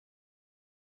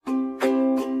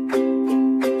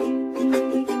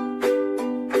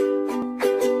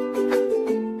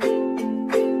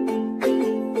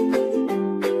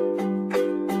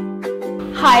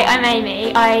I'm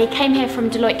Amy. I came here from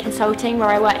Deloitte Consulting, where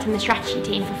I worked in the strategy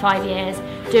team for 5 years,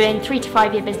 doing 3 to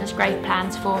 5 year business growth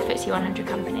plans for FTSE 100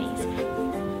 companies.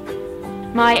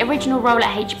 My original role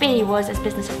at HB was as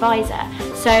business advisor,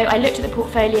 so I looked at the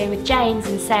portfolio with James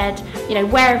and said,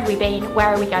 where have we been, where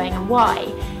are we going and why?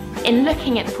 In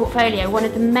looking at the portfolio, one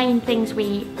of the main things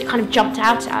we kind of jumped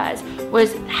out at us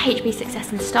was HB's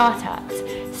success in startups.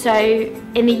 So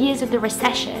in the years of the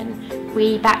recession,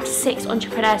 we backed 6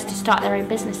 entrepreneurs to start their own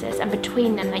businesses, and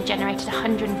between them they generated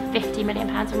 £150 million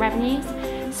in revenues.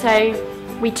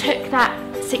 So we took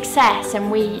that success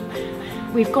and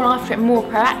we've gone after it more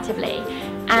proactively,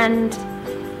 and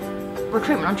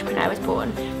Recruitment Entrepreneur was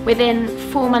born. Within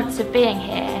 4 months of being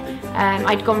here,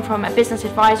 I'd gone from a business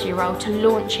advisory role to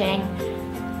launching,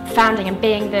 founding and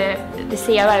being the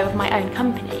COO of my own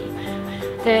company.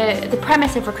 The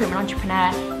premise of Recruitment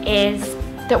Entrepreneur is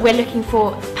that we're looking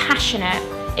for passionate,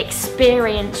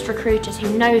 experienced recruiters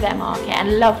who know their market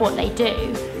and love what they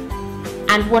do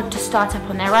and want to start up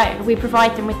on their own. We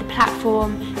provide them with the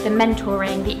platform, the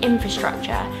mentoring, the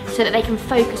infrastructure, so that they can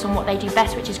focus on what they do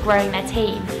best, which is growing their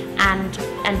team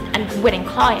and winning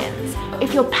clients.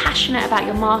 If you're passionate about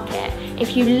your market,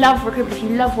 if you love recruitment, if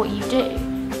you love what you do,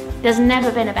 there's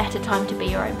never been a better time to be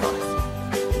your own boss.